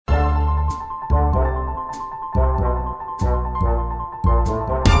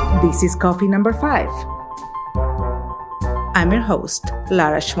This is Coffee Number 5. I'm your host,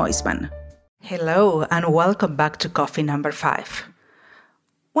 Lara Schmoisman. Hello, and welcome back to Coffee Number 5.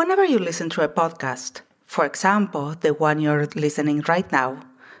 Whenever you listen to a podcast, for example, the one you're listening right now,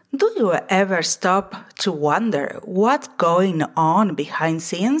 do you ever stop to wonder what's going on behind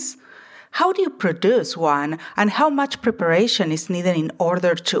scenes? How do you produce one, and how much preparation is needed in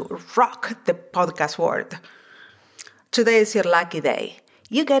order to rock the podcast world? Today is your lucky day.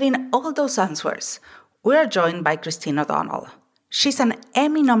 You're getting all those answers. We are joined by Christine O'Donnell. She's an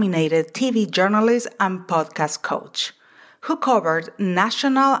Emmy-nominated TV journalist and podcast coach who covered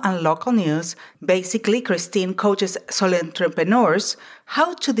national and local news. Basically, Christine coaches solo entrepreneurs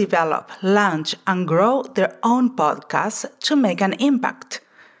how to develop, launch, and grow their own podcasts to make an impact.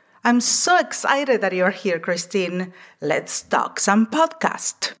 I'm so excited that you're here, Christine. Let's talk some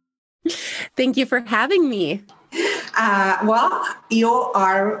podcast. Thank you for having me. You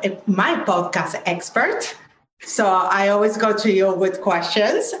are my podcast expert. So I always go to you with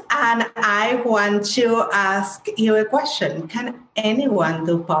questions, and I want to ask you a question. Can anyone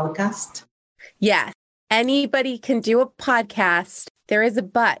do podcast? Yes, anybody can do a podcast. There is a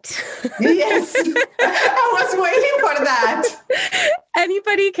but. Yes, I was waiting for that.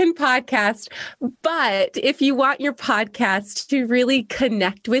 Anybody can podcast, but if you want your podcast to really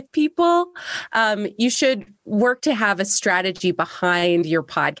connect with people, you should work to have a strategy behind your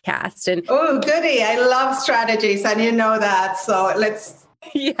podcast. And oh, goody. I love strategies, and you know that. So let's...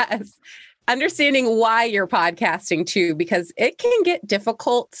 Yes. Understanding why you're podcasting too, because it can get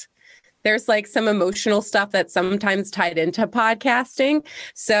difficult. There's like some emotional stuff that's sometimes tied into podcasting.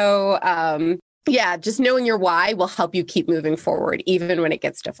 So just knowing your why will help you keep moving forward, even when it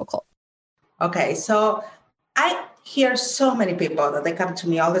gets difficult. Okay. So I hear so many people that they come to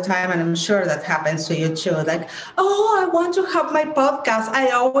me all the time, and I'm sure that happens to you too. Like, oh, I want to have my podcast.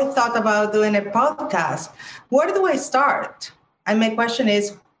 I always thought about doing a podcast. Where do I start? And my question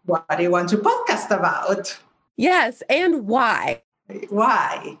is, what do you want to podcast about? Yes. And why?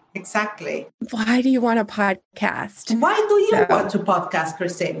 Why? Exactly. Why do you want a podcast? Why do you want to podcast,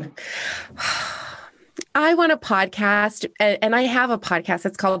 Christine? I want a podcast, and I have a podcast.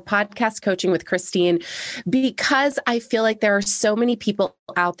 It's called Podcast Coaching with Christine, because I feel like there are so many people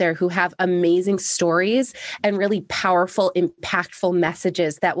out there who have amazing stories and really powerful, impactful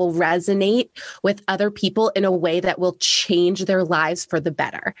messages that will resonate with other people in a way that will change their lives for the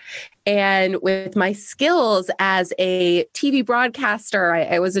better. And with my skills as a TV broadcaster,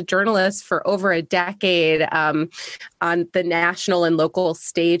 I was a journalist for over a decade on the national and local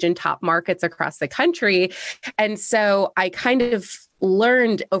stage in top markets across the country. And so I kind of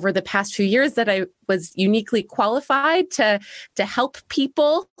learned over the past few years that I was uniquely qualified to help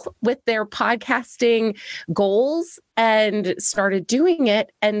people with their podcasting goals, and started doing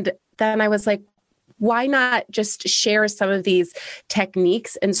it. And then I was like, why not just share some of these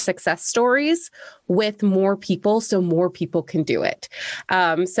techniques and success stories with more people so more people can do it?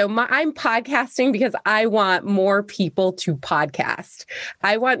 I'm podcasting because I want more people to podcast.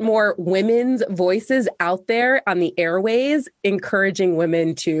 I want more women's voices out there on the airways, encouraging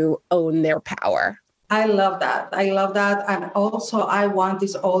women to own their power. I love that. And also, I want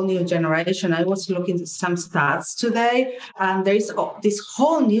this all new generation. I was looking at some stats today, and there's this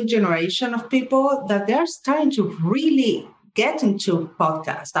whole new generation of people that they're starting to really get into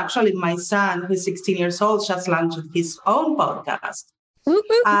podcasts. Actually, my son, who's 16 years old, just launched his own podcast.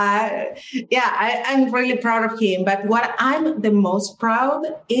 I'm really proud of him. But what I'm the most proud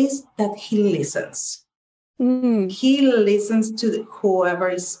is that he listens. He listens to whoever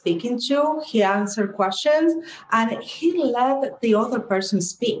is speaking to, he answers questions, and he let the other person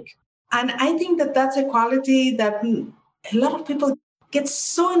speak. And I think that that's a quality that a lot of people get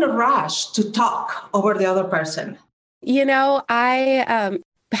so in a rush to talk over the other person. You know, I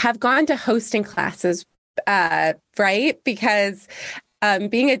have gone to hosting classes, right? Because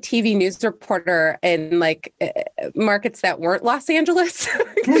being a TV news reporter in markets that weren't Los Angeles,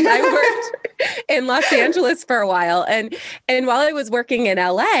 I worked in Los Angeles for a while. And while I was working in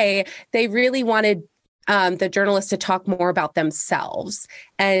LA, they really wanted the journalists to talk more about themselves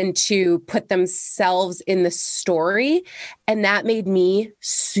and to put themselves in the story. And that made me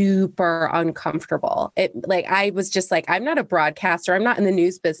super uncomfortable. I was just like, I'm not a broadcaster. I'm not in the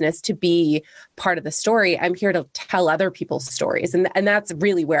news business to be part of the story. I'm here to tell other people's stories. And that's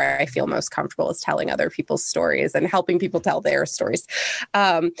really where I feel most comfortable, is telling other people's stories and helping people tell their stories.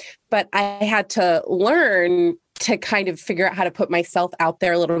 But I had to learn to kind of figure out how to put myself out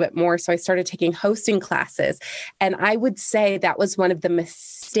there a little bit more. So I started taking hosting classes. And I would say that was one of the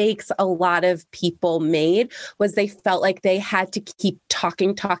mistakes a lot of people made, was they felt like they had to keep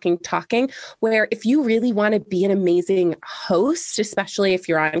talking, where if you really want to be an amazing host, especially if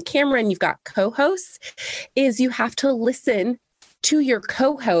you're on camera and you've got co-hosts, is you have to listen to your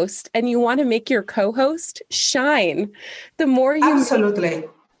co-host and you want to make your co-host shine. The more you absolutely.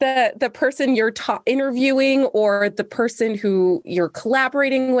 The person you're interviewing or the person who you're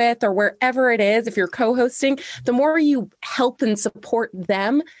collaborating with or wherever it is, if you're co-hosting, the more you help and support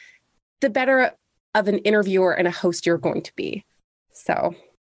them, the better of an interviewer and a host you're going to be. So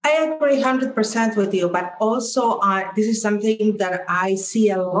I agree 100% with you, but also this is something that I see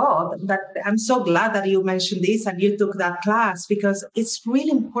a lot, that I'm so glad that you mentioned this and you took that class, because it's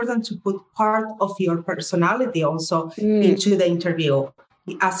really important to put part of your personality also into the interview.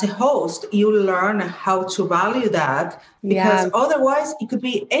 As a host, you learn how to value that, because otherwise it could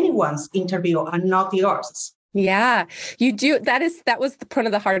be anyone's interview and not yours. Yeah, you do. That was one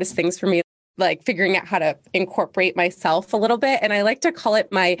of the hardest things for me, like figuring out how to incorporate myself a little bit. And I like to call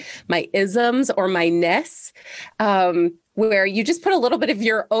it my isms or my ness, where you just put a little bit of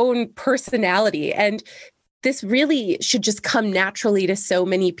your own personality. And this really should just come naturally to so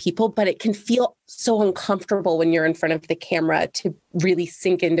many people, but it can feel so uncomfortable when you're in front of the camera to really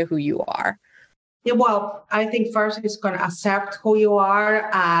sink into who you are. Yeah, well, I think first it's going to accept who you are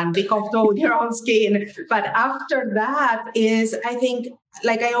and be comfortable with your own skin. But after that is, I think,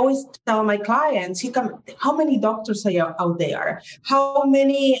 like I always tell my clients, how many doctors are out there? How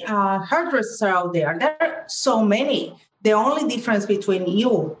many hairdressers are out there? There are so many. The only difference between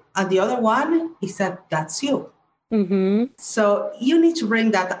you and the other one is that that's you. Mm-hmm. So you need to bring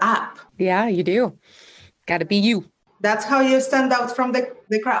that up. Yeah, you do. Got to be you. That's how you stand out from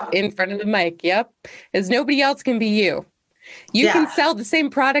the crowd. In front of the mic, yep. As nobody else can be you. You can sell the same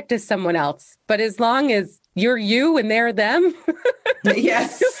product as someone else, but as long as you're you and they're them,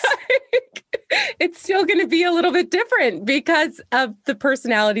 yes, it's still going to be a little bit different because of the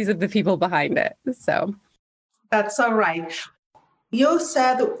personalities of the people behind it. So that's all right. You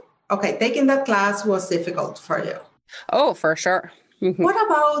said, okay, taking that class was difficult for you. Oh, for sure. Mm-hmm. What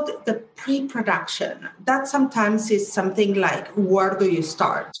about the pre-production? That sometimes is something like, where do you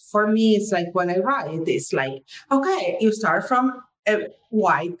start? For me, it's like when I write, it's like, okay, you start from a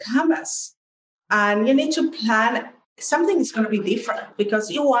white canvas and you need to plan. Something is going to be different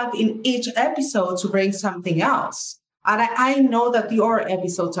because you want in each episode to bring something else. And I know that your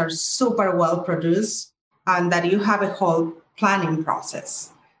episodes are super well produced and that you have a whole planning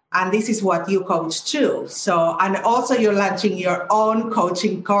process. And this is what you coach too. So, and also you're launching your own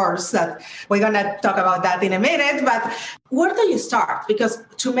coaching course that we're going to talk about that in a minute. But where do you start? Because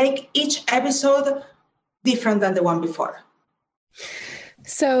to make each episode different than the one before.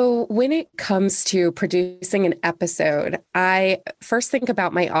 So when it comes to producing an episode, I first think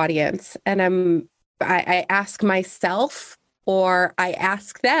about my audience and I ask myself or I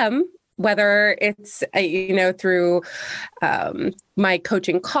ask them, whether it's, through my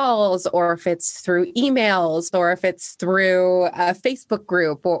coaching calls or if it's through emails or if it's through a Facebook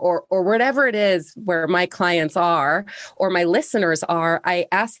group or whatever it is where my clients are or my listeners are, I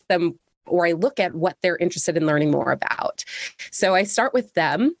ask them or I look at what they're interested in learning more about. So I start with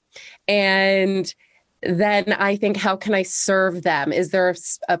them and then I think, how can I serve them? Is there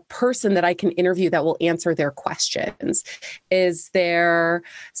a person that I can interview that will answer their questions? Is there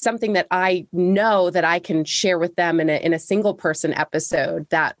something that I know that I can share with them in a single person episode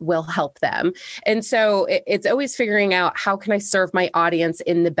that will help them? And so it's always figuring out, how can I serve my audience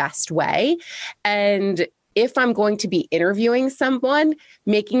in the best way? And if I'm going to be interviewing someone,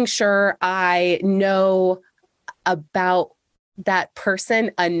 making sure I know about that person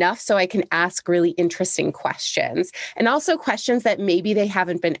enough so I can ask really interesting questions, and also questions that maybe they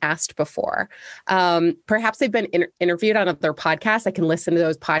haven't been asked before. Perhaps they've been interviewed on other podcasts. I can listen to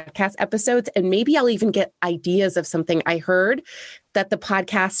those podcast episodes, and maybe I'll even get ideas of something I heard that the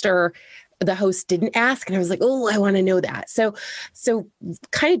podcaster, the host, didn't ask. And I was like, oh, I want to know that. So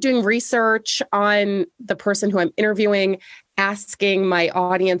kind of doing research on the person who I'm interviewing, asking my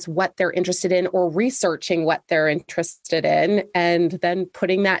audience what they're interested in or researching what they're interested in, and then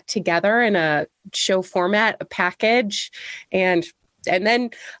putting that together in a show format, a package, and then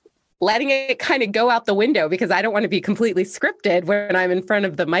letting it kind of go out the window, because I don't want to be completely scripted when I'm in front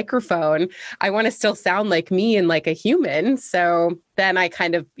of the microphone. I want to still sound like me and like a human. So then I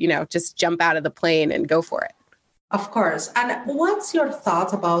kind of, just jump out of the plane and go for it. Of course. And what's your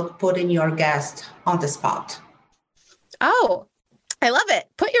thought about putting your guest on the spot? Oh, I love it.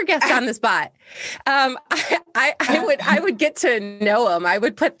 Put your guest on the spot. I would get to know them. I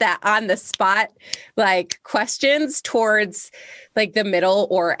would put that on the spot, like questions towards like the middle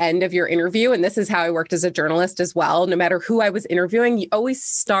or end of your interview. And this is how I worked as a journalist as well. No matter who I was interviewing, you always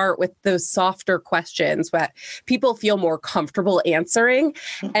start with those softer questions that people feel more comfortable answering.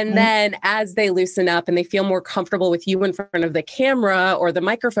 And then as they loosen up and they feel more comfortable with you in front of the camera or the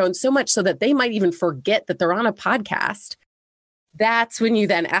microphone, so much so that they might even forget that they're on a podcast. That's when you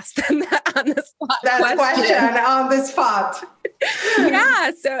then ask them that on the spot. That question on the spot.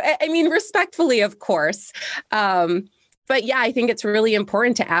 Yeah. So, I mean, respectfully, of course. But yeah, I think it's really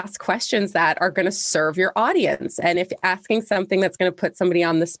important to ask questions that are going to serve your audience. And if asking something that's going to put somebody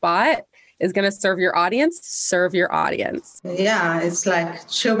on the spot is going to serve your audience, serve your audience. Yeah, it's like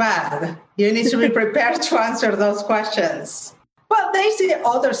too bad. You need to be prepared to answer those questions. Well, there's the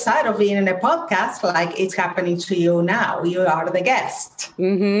other side of being in a podcast, like it's happening to you now. You are the guest.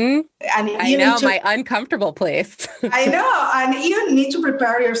 Mm-hmm. And I know, my uncomfortable place. I know. And you need to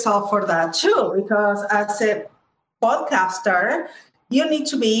prepare yourself for that too, because as a podcaster, you need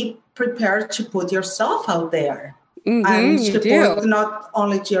to be prepared to put yourself out there. Mm-hmm, and to put not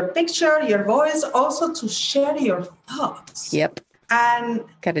only to your picture, your voice, also to share your thoughts. Yep. And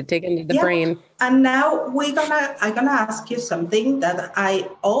got to dig into the brain. And now I'm gonna ask you something that I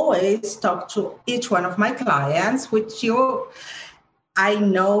always talk to each one of my clients, which I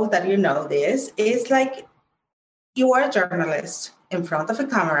know that you know this. It's like you are a journalist in front of a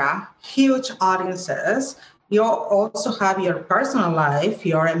camera, huge audiences. You also have your personal life.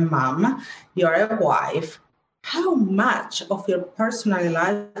 You're a mom. You're a wife. How much of your personal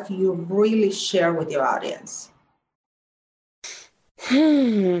life you really share with your audience?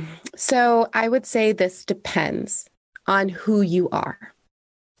 So I would say this depends on who you are.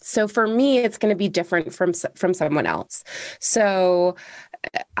 So for me, it's going to be different from someone else. So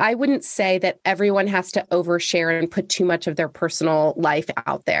I wouldn't say that everyone has to overshare and put too much of their personal life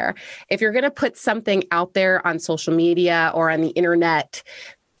out there. If you're going to put something out there on social media or on the internet,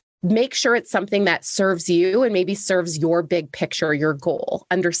 make sure it's something that serves you and maybe serves your big picture, your goal,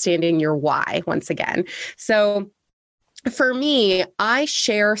 understanding your why once again. So for me, I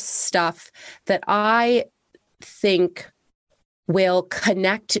share stuff that I think will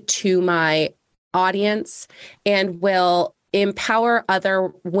connect to my audience and will empower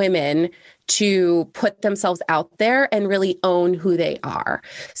other women to put themselves out there and really own who they are.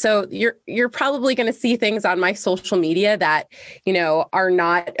 So you're probably going to see things on my social media that, are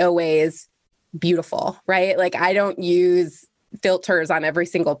not always beautiful, right? Like I don't use filters on every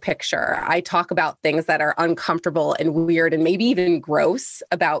single picture. I talk about things that are uncomfortable and weird and maybe even gross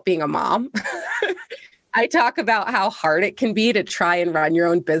about being a mom. I talk about how hard it can be to try and run your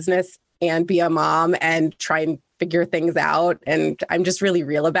own business and be a mom and try and figure things out. And I'm just really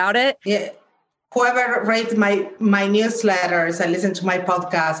real about it. Yeah. Whoever reads my newsletters and listen to my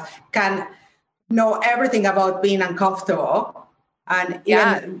podcast can know everything about being uncomfortable. And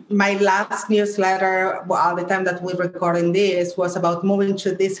even my last newsletter, at the time that we're recording this, was about moving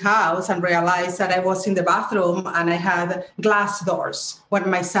to this house and realized that I was in the bathroom and I had glass doors when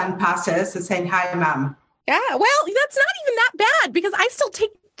my son passes and saying, "Hi, Mom." Yeah, well, that's not even that bad because I still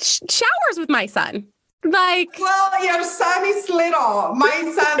take showers with my son. Well, your son is little.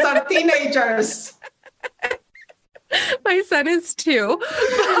 My sons are teenagers. My son is 2.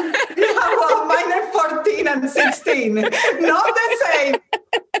 Yeah, well, mine are 14 and 16. Not the same.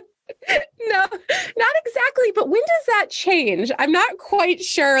 No, not exactly. But when does that change? I'm not quite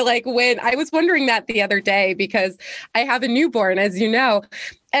sure. Like when I was wondering that the other day because I have a newborn, as you know,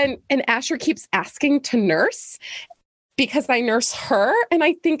 and Asher keeps asking to nurse because I nurse her. And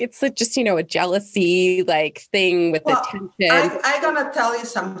I think it's just, a jealousy thing with attention. I'm going to tell you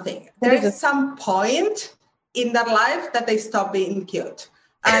something. There is some point in their life that they stop being cute.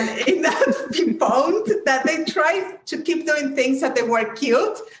 And in that point that they try to keep doing things that they were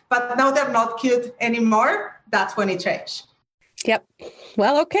cute, but now they're not cute anymore, that's when it changed. Yep.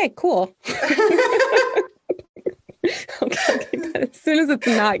 Well, okay, cool. Okay, as soon as it's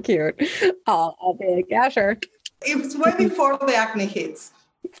not cute, I'll be like, yeah, sure. It's way before the acne hits.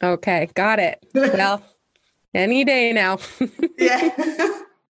 Okay, got it. Well, any day now. Yeah.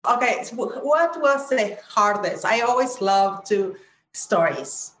 Okay, so what was the hardest? I always love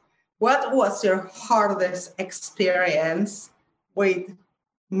stories. What was your hardest experience with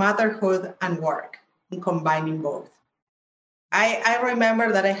motherhood and work and combining both? I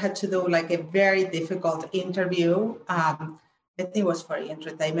remember that I had to do a very difficult interview. I think it was for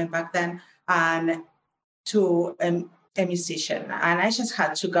entertainment back then, and to a musician, and I just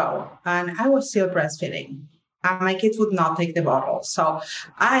had to go. And I was still breastfeeding. and my kids would not take the bottle. So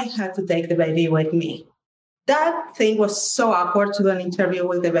I had to take the baby with me. That thing was so awkward to do an interview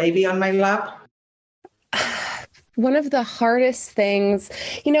with the baby on my lap. One of the hardest things,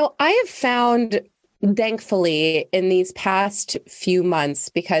 I have found, thankfully, in these past few months,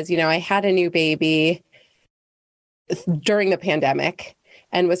 because, I had a new baby during the pandemic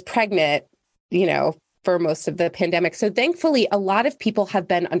and was pregnant, for most of the pandemic. So thankfully, a lot of people have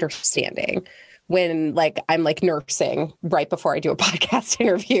been understanding when I'm nursing right before I do a podcast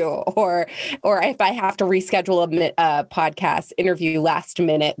interview, or if I have to reschedule a podcast interview last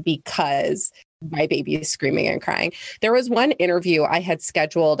minute because my baby is screaming and crying. There was one interview I had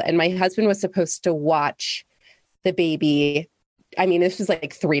scheduled and my husband was supposed to watch the baby. I mean, this was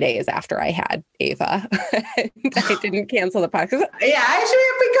 3 days after I had Ava. I didn't cancel the podcast. Yeah, actually,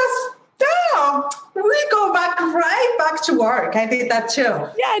 because we go right back to work. I did that too.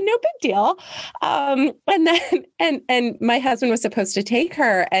 Yeah, no big deal. And then and my husband was supposed to take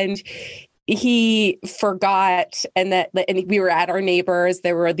her, and he forgot, and we were at our neighbors.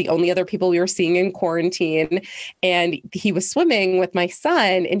 They were the only other people we were seeing in quarantine, and he was swimming with my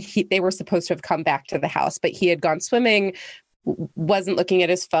son, and they were supposed to have come back to the house, but he had gone swimming, wasn't looking at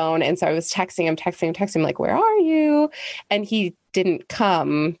his phone, and so I was texting him like, "Where are you?" And he didn't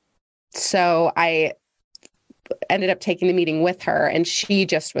come. So I ended up taking the meeting with her, and she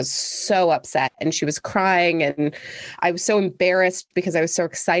just was so upset and she was crying, and I was so embarrassed because I was so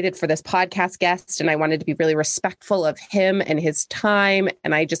excited for this podcast guest and I wanted to be really respectful of him and his time.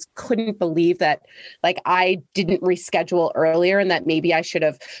 And I just couldn't believe that I didn't reschedule earlier, and that maybe I should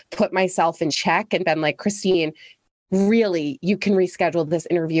have put myself in check and been like, Christine, really, you can reschedule this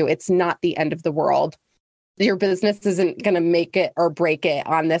interview. It's not the end of the world. Your business isn't going to make it or break it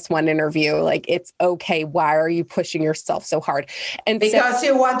on this one interview. It's okay. Why are you pushing yourself so hard? And because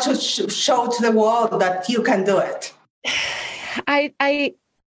you want to show to the world that you can do it. I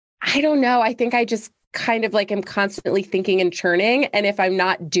don't know. I think I just kind of am constantly thinking and churning. And if I'm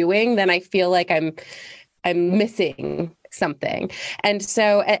not doing, then I feel like I'm missing something. And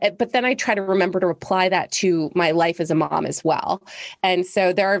so, but then I try to remember to apply that to my life as a mom as well. And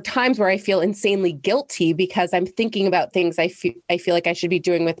so there are times where I feel insanely guilty because I'm thinking about things I feel like I should be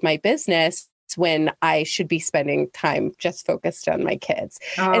doing with my business when I should be spending time just focused on my kids.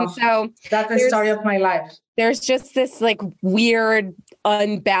 And so that's the story of my life. There's just this weird,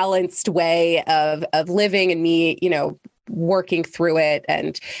 unbalanced way of living, and me, working through it.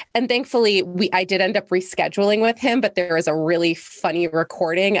 And thankfully I did end up rescheduling with him, but there is a really funny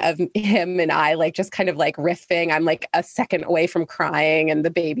recording of him and I just kind of riffing. I'm a second away from crying and the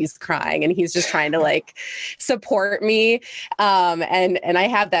baby's crying and he's just trying to support me. And I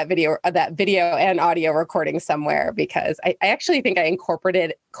have that video and audio recording somewhere because I actually think I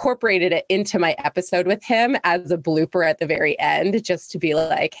incorporated it into my episode with him as a blooper at the very end, just to be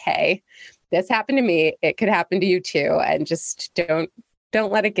like, hey, this happened to me. It could happen to you too. And just don't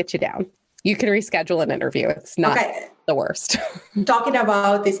let it get you down. You can reschedule an interview. It's not the worst. Talking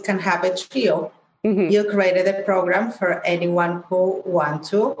about this can happen to you. Mm-hmm. You created a program for anyone who wants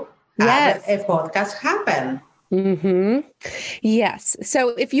to have a podcast happen. Mm-hmm. Yes. So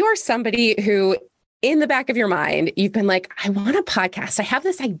if you are somebody who in the back of your mind, you've been like, I want a podcast. I have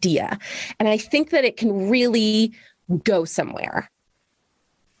this idea and I think that it can really go somewhere,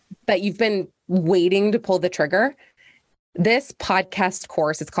 but you've been waiting to pull the trigger. This podcast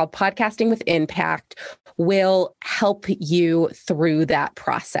course, it's called Podcasting with Impact, will help you through that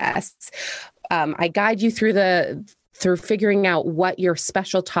process. I guide you through figuring out what your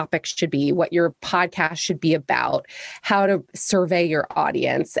special topics should be, what your podcast should be about, how to survey your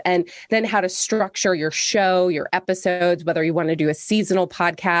audience, and then how to structure your show, your episodes, whether you want to do a seasonal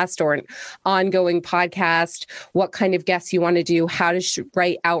podcast or an ongoing podcast, what kind of guests you want to do, how to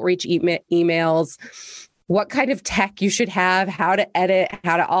write outreach emails, what kind of tech you should have, how to edit,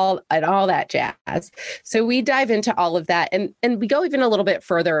 all that jazz. So we dive into all of that. And we go even a little bit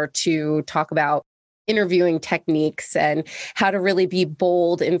further to talk about interviewing techniques and how to really be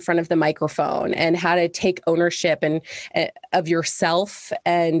bold in front of the microphone and how to take ownership of yourself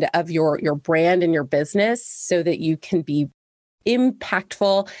and of your brand and your business so that you can be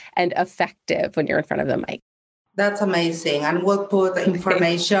impactful and effective when you're in front of the mic. That's amazing. And we'll put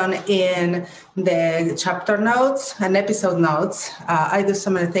information in the chapter notes and episode notes. I do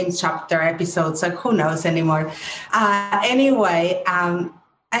so many things, chapter, episodes, who knows anymore. Anyway,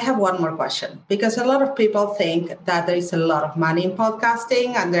 I have one more question, because a lot of people think that there is a lot of money in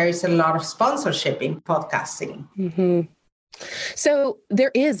podcasting and there is a lot of sponsorship in podcasting. Mm-hmm. So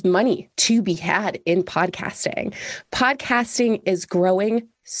there is money to be had in podcasting. Podcasting is growing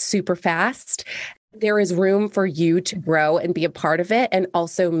super fast. there is room for you to grow and be a part of it and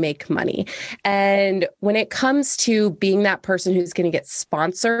also make money. And when it comes to being that person who's going to get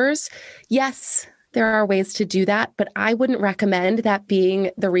sponsors, yes, there are ways to do that, but I wouldn't recommend that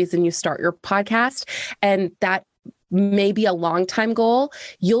being the reason you start your podcast. And that may be a long time goal.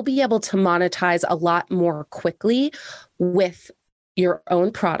 You'll be able to monetize a lot more quickly with your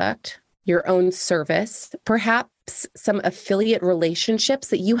own product, your own service, perhaps some affiliate relationships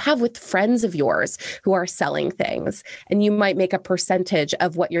that you have with friends of yours who are selling things, and you might make a percentage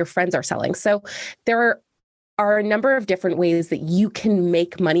of what your friends are selling. So there are a number of different ways that you can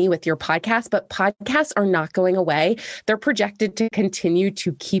make money with your podcast, but podcasts are not going away. They're projected to continue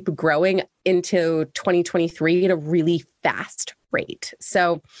to keep growing into 2023 at a really fast rate.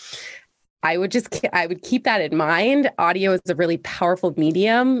 So I would keep that in mind. Audio is a really powerful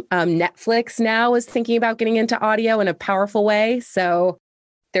medium. Netflix now is thinking about getting into audio in a powerful way. So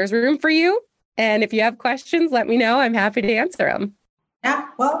there's room for you. And if you have questions, let me know. I'm happy to answer them. Yeah,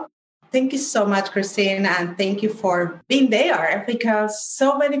 well, thank you so much, Christine. And thank you for being there, because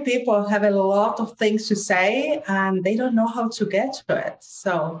so many people have a lot of things to say and they don't know how to get to it.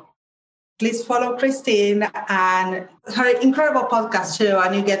 So please follow Christine and her incredible podcast too,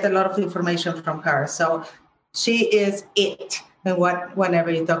 and you get a lot of information from her. So she is it whenever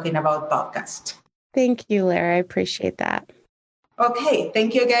you're talking about podcast. Thank you, Lara. I appreciate that. Okay,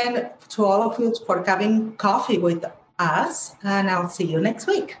 thank you again to all of you for having coffee with us, and I'll see you next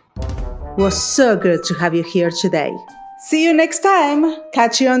week. It was so good to have you here today. See you next time.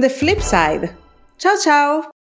 Catch you on the flip side. Ciao, ciao.